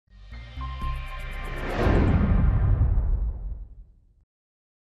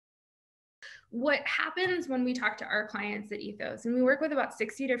what happens when we talk to our clients at Ethos, and we work with about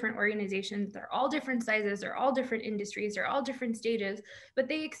 60 different organizations, they're all different sizes, they're all different industries, they're all different stages, but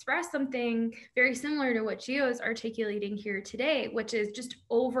they express something very similar to what Gio is articulating here today, which is just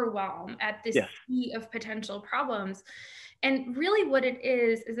overwhelm at this sea of potential problems. And really what it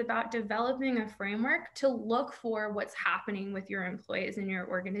is about developing a framework to look for what's happening with your employees in your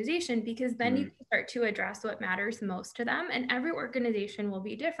organization, because then you can start to address what matters most to them. And every organization will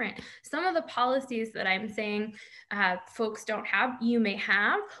be different. Some of the policies that I'm saying folks don't have, you may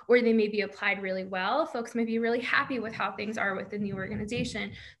have, or they may be applied really well. Folks may be really happy with how things are within the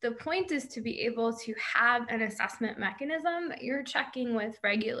organization. The point is to be able to have an assessment mechanism that you're checking with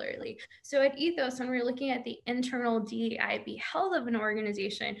regularly. So at Ethos, when we're looking at the internal DEI health of an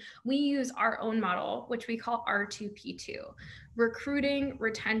organization, we use our own model, which we call R2P2: recruiting,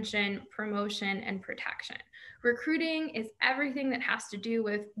 retention, promotion, and protection. Recruiting is everything that has to do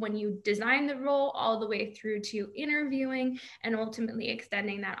with when you design the role all the way through to interviewing and ultimately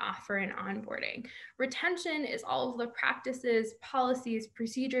extending that offer and onboarding. Retention is all of the practices, policies,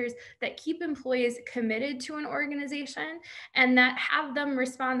 procedures that keep employees committed to an organization and that have them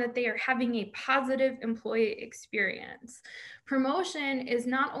respond that they are having a positive employee experience. Promotion is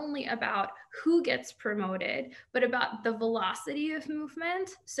not only about who gets promoted, but about the velocity of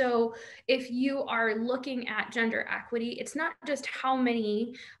movement. So if you are looking at gender equity, it's not just how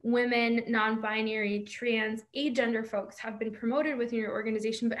many women, non-binary, trans, agender folks have been promoted within your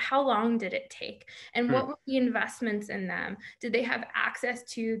organization, but how long did it take? And what were the investments in them? Did they have access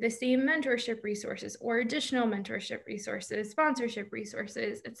to the same mentorship resources or additional mentorship resources, sponsorship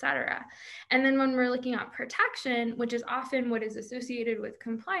resources, et cetera? And then when we're looking at protection, which is often what is associated with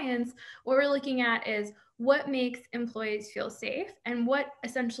compliance, what we're looking at is what makes employees feel safe and what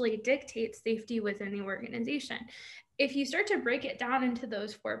essentially dictates safety within the organization. If you start to break it down into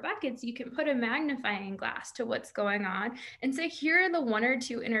those 4 buckets, you can put a magnifying glass to what's going on and say, here are the 1 or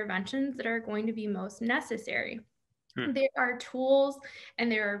 2 interventions that are going to be most necessary. There are tools and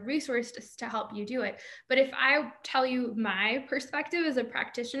there are resources to help you do it. But if I tell you my perspective as a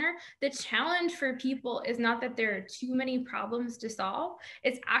practitioner, the challenge for people is not that there are too many problems to solve.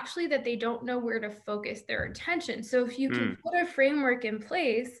 It's actually that they don't know where to focus their attention. So if you can put a framework in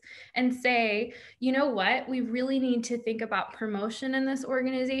place and say, you know what, we really need to think about promotion in this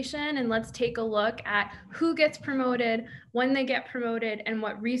organization, and let's take a look at who gets promoted, when they get promoted, and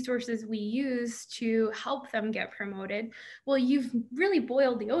what resources we use to help them get promoted, well, you've really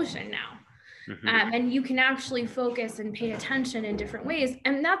boiled the ocean now. And you can actually focus and pay attention in different ways.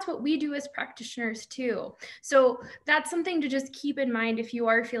 And that's what we do as practitioners too. So that's something to just keep in mind if you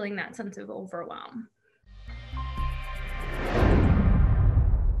are feeling that sense of overwhelm.